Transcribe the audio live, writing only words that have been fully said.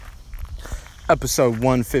Episode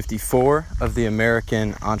 154 of the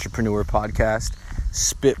American Entrepreneur Podcast,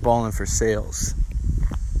 Spitballin for Sales.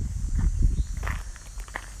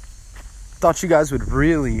 Thought you guys would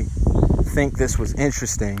really think this was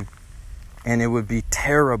interesting, and it would be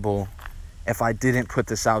terrible if I didn't put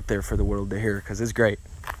this out there for the world to hear, because it's great.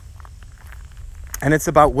 And it's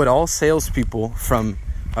about what all salespeople from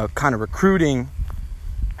kind of recruiting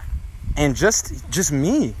and just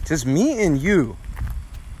me and you.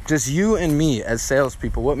 Just you and me as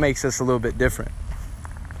salespeople, what makes us a little bit different?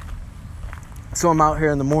 So I'm out here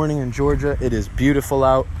in the morning in Georgia. It is beautiful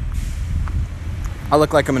out. I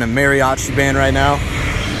look like I'm in a mariachi band right now.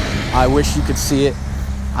 I wish you could see it.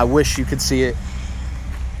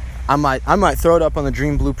 I might throw it up on the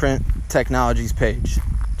Dream Blueprint Technologies page,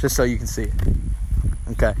 just so you can see it.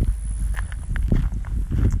 Okay.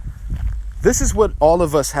 This is what all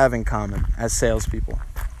of us have in common as salespeople.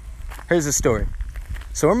 Here's the story.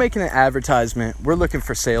 So we're making an advertisement. We're looking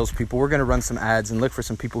for salespeople. We're going to run some ads and look for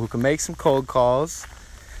some people who can make some cold calls,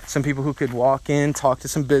 some people who could walk in, talk to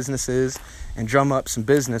some businesses, and drum up some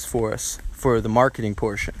business for us for the marketing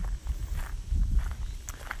portion.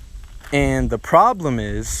 And the problem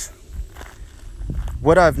is,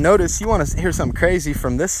 what I've noticed, you want to hear something crazy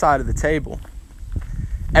from this side of the table.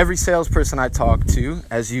 Every salesperson I talk to,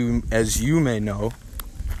 as you may know,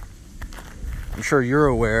 I'm sure you're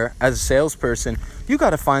aware, as a salesperson, you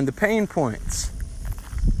got to find the pain points,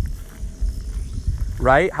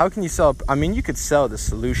 right? How can you sell? I mean, you could sell the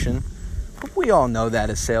solution, but we all know that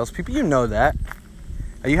as salespeople. You know that.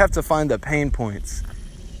 You have to find the pain points,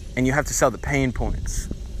 and you have to sell the pain points.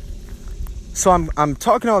 So I'm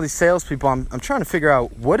talking to all these salespeople. I'm trying to figure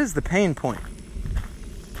out, what is the pain point?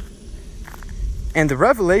 And the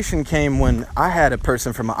revelation came when I had a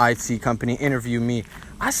person from an IT company interview me.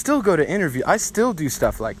 I still go to interview. I still do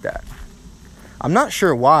stuff like that. I'm not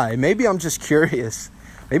sure why. Maybe I'm just curious.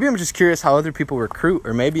 Maybe I'm just curious how other people recruit.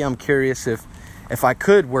 Or maybe I'm curious if I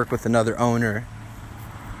could work with another owner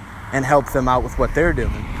and help them out with what they're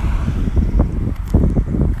doing.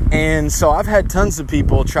 And so I've had tons of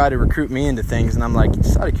people try to recruit me into things. And I'm like,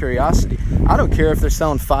 just out of curiosity. I don't care if they're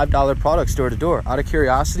selling $5 products door to door. Out of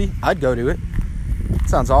curiosity, I'd go to it.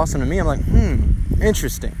 Sounds awesome to me. I'm like,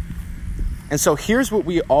 interesting. And so here's what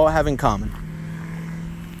we all have in common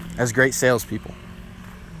as great salespeople.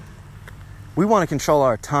 We want to control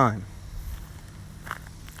our time.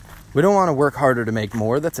 We don't want to work harder to make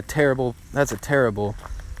more. That's a terrible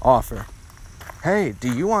offer. Hey,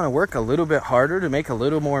 do you want to work a little bit harder to make a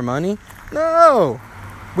little more money? No.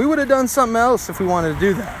 We would have done something else if we wanted to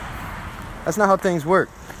do that. That's not how things work.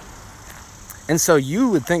 And so you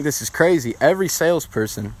would think this is crazy. Every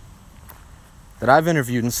salesperson that I've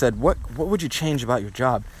interviewed and said, what would you change about your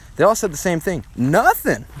job? They all said the same thing.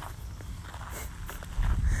 Nothing.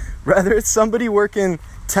 Whether it's somebody working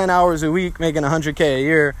 10 hours a week making $100K a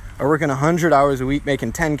year, or working 100 hours a week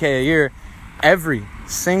making $10K a year, every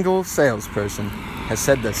single salesperson has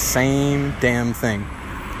said the same damn thing.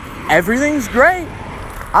 Everything's great.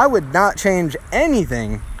 I would not change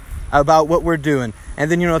anything about what we're doing. And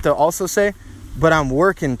then you know what they'll also say? But I'm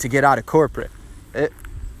working to get out of corporate.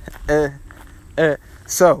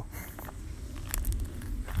 So,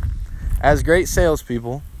 as great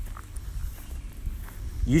salespeople,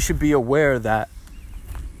 you should be aware that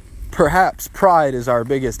perhaps pride is our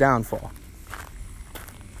biggest downfall.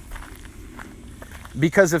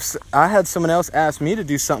 Because if I had someone else ask me to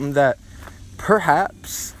do something that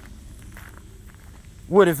perhaps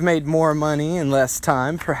would have made more money in less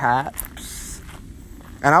time, perhaps,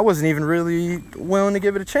 and I wasn't even really willing to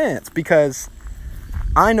give it a chance, because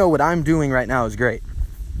I know what I'm doing right now is great.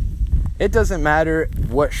 It doesn't matter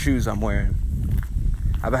what shoes I'm wearing.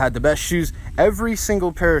 I've had the best shoes. Every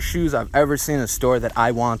single pair of shoes I've ever seen in a store that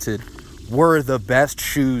I wanted were the best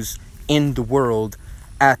shoes in the world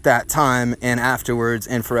at that time and afterwards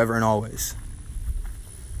and forever and always.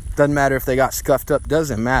 Doesn't matter if they got scuffed up.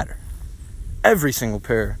 Doesn't matter. Every single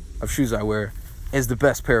pair of shoes I wear is the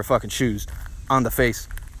best pair of fucking shoes on the face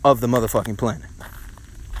of the motherfucking planet.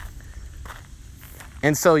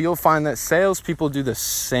 And so you'll find that salespeople do the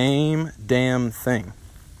same damn thing,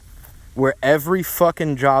 where every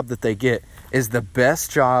fucking job that they get is the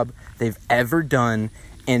best job they've ever done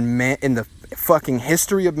in the fucking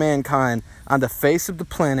history of mankind, on the face of the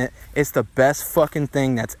planet. It's the best fucking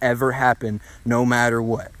thing that's ever happened, no matter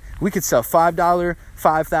what. We could sell $5, $5,000,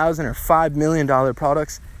 or $5 million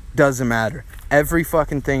products. Doesn't matter. Every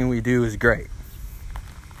fucking thing we do is great.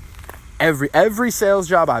 Every sales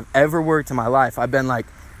job I've ever worked in my life, I've been like,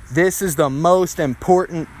 this is the most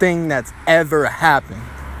important thing that's ever happened.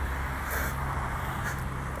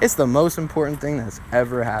 It's the most important thing that's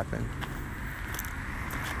ever happened.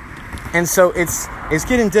 And so it's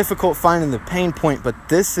getting difficult finding the pain point, but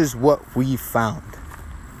this is what we found.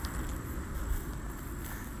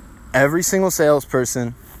 Every single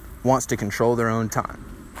salesperson wants to control their own time.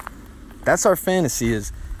 That's our fantasy,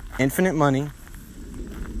 is infinite money.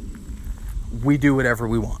 We do whatever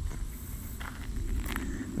we want.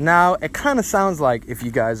 Now, it kind of sounds like, if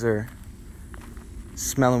you guys are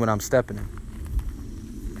smelling what I'm stepping in,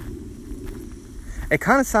 it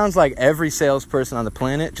kind of sounds like every salesperson on the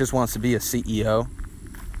planet just wants to be a CEO.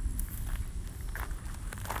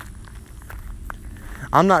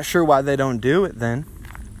 I'm not sure why they don't do it then.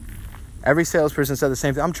 Every salesperson said the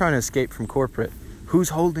same thing. I'm trying to escape from corporate. Who's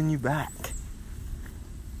holding you back?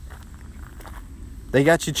 They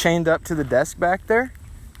got you chained up to the desk back there?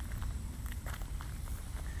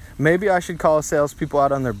 Maybe I should call salespeople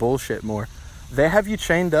out on their bullshit more. They have you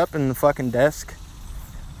chained up in the fucking desk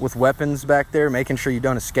with weapons back there, making sure you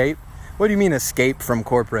don't escape. What do you mean escape from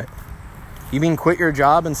corporate? You mean quit your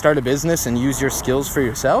job and start a business and use your skills for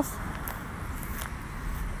yourself?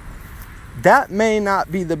 That may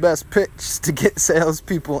not be the best pitch to get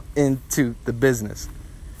salespeople into the business.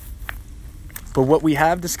 But what we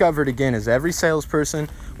have discovered again is every salesperson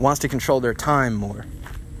wants to control their time more.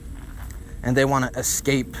 And they want to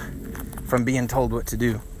escape from being told what to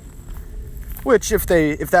do. Which, if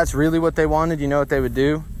that's really what they wanted, you know what they would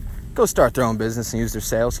do? Go start their own business and use their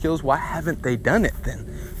sales skills. Why haven't they done it then?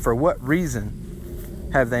 For what reason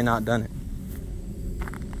have they not done it?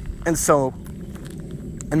 And so,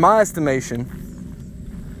 in my estimation,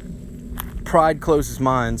 pride closes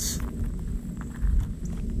minds.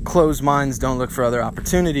 Closed minds don't look for other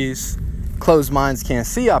opportunities. Closed minds can't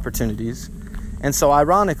see opportunities. And so,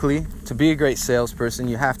 ironically, to be a great salesperson,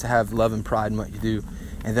 you have to have love and pride in what you do.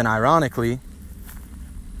 And then, ironically,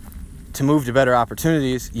 to move to better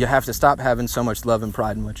opportunities, you have to stop having so much love and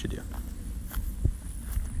pride in what you do.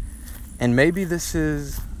 And maybe this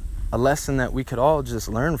is a lesson that we could all just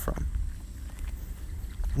learn from.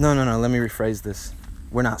 No, let me rephrase this.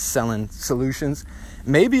 We're not selling solutions.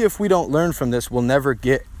 Maybe if we don't learn from this, we'll never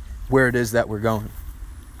get where it is that we're going.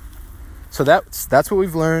 So that's what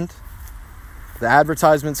we've learned. The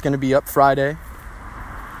advertisement's going to be up Friday.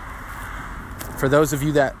 For those of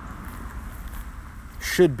you that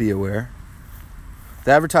should be aware,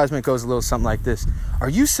 the advertisement goes a little something like this. Are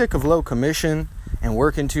you sick of low commission and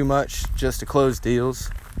working too much just to close deals?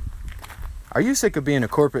 Are you sick of being a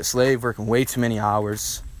corporate slave, working way too many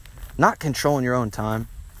hours, not controlling your own time?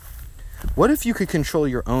 What if you could control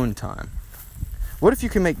your own time? What if you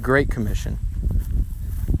can make great commission?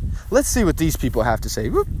 Let's see what these people have to say.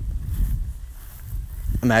 Whoop.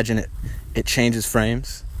 Imagine it changes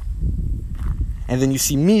frames. And then you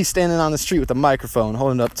see me standing on the street with a microphone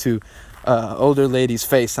holding up to older lady's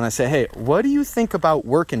face. And I say, hey, what do you think about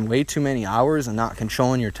working way too many hours and not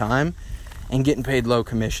controlling your time and getting paid low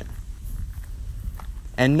commission?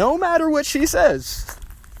 And no matter what she says,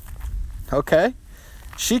 okay,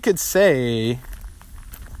 she could say,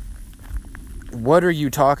 what are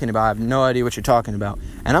you talking about? I have no idea what you're talking about.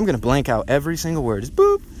 And I'm going to blank out every single word. It's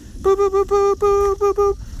boop, boop, boop, boop, boop, boop, boop,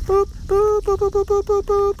 boop. Boop, boop, boop, boop, boop, boop,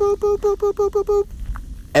 boop, boop, boop, boop, boop,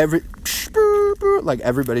 boop, boop. Like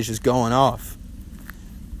everybody's just going off.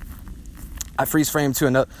 I freeze frame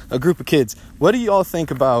to a group of kids. What do you all think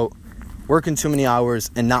about working too many hours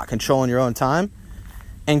and not controlling your own time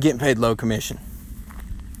and getting paid low commission?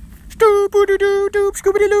 Put it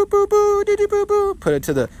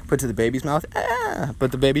to the baby's mouth.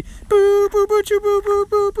 Put the baby.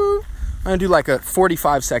 I'm gonna do like a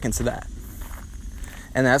 45 seconds of that.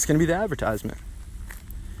 And that's going to be the advertisement.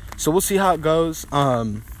 So we'll see how it goes.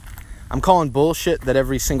 I'm calling bullshit that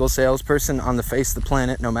every single salesperson on the face of the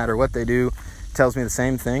planet, no matter what they do, tells me the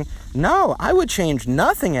same thing. No, I would change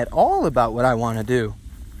nothing at all about what I want to do.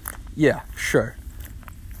 Yeah, sure.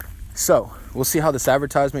 So we'll see how this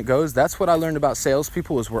advertisement goes. That's what I learned about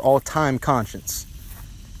salespeople, is we're all time conscious.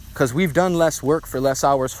 Because we've done less work for less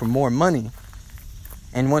hours for more money.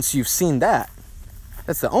 And once you've seen that,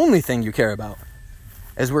 that's the only thing you care about.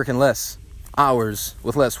 Is working less hours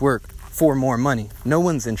with less work for more money. No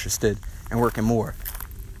one's interested in working more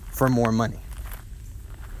for more money.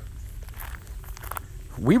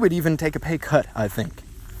 We would even take a pay cut, I think,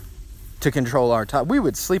 to control our time. We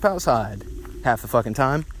would sleep outside half the fucking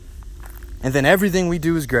time. And then everything we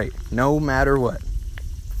do is great, no matter what.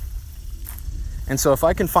 And so if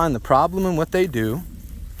I can find the problem in what they do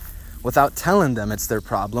without telling them it's their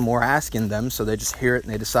problem or asking them so they just hear it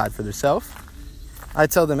and they decide for themselves, I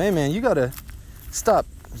tell them, hey man, you gotta stop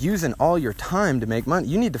using all your time to make money.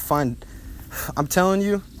 You need to find, I'm telling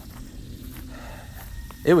you,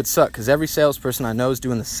 it would suck because every salesperson I know is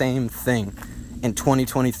doing the same thing. in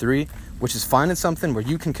 2023, which is finding something where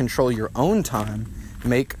you can control your own time,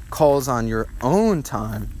 make calls on your own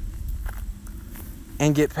time,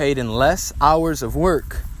 and get paid in less hours of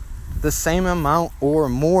work, the same amount or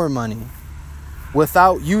more money,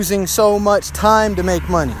 without using so much time to make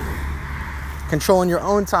money. Controlling your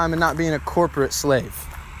own time and not being a corporate slave.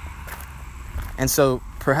 And so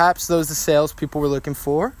perhaps those are the sales people were looking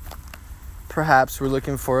for. Perhaps we're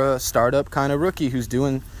looking for a startup kind of rookie who's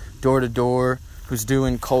doing door-to-door, who's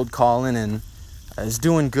doing cold calling and is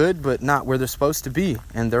doing good, but not where they're supposed to be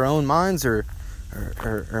in their own minds, or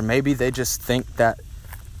maybe they just think that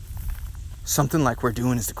something like we're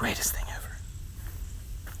doing is the greatest thing ever.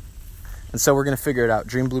 And so we're going to figure it out.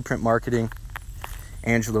 Dream Blueprint Marketing,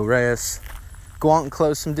 Angelo Reyes. Go out and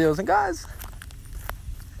close some deals. And guys,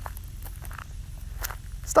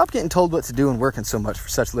 stop getting told what to do and working so much for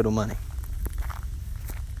such little money.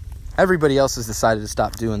 Everybody else has decided to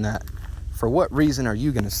stop doing that. For what reason are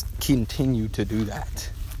you going to continue to do that?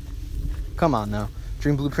 Come on now.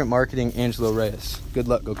 Dream Blueprint Marketing, Angelo Reyes. Good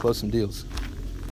luck. Go close some deals.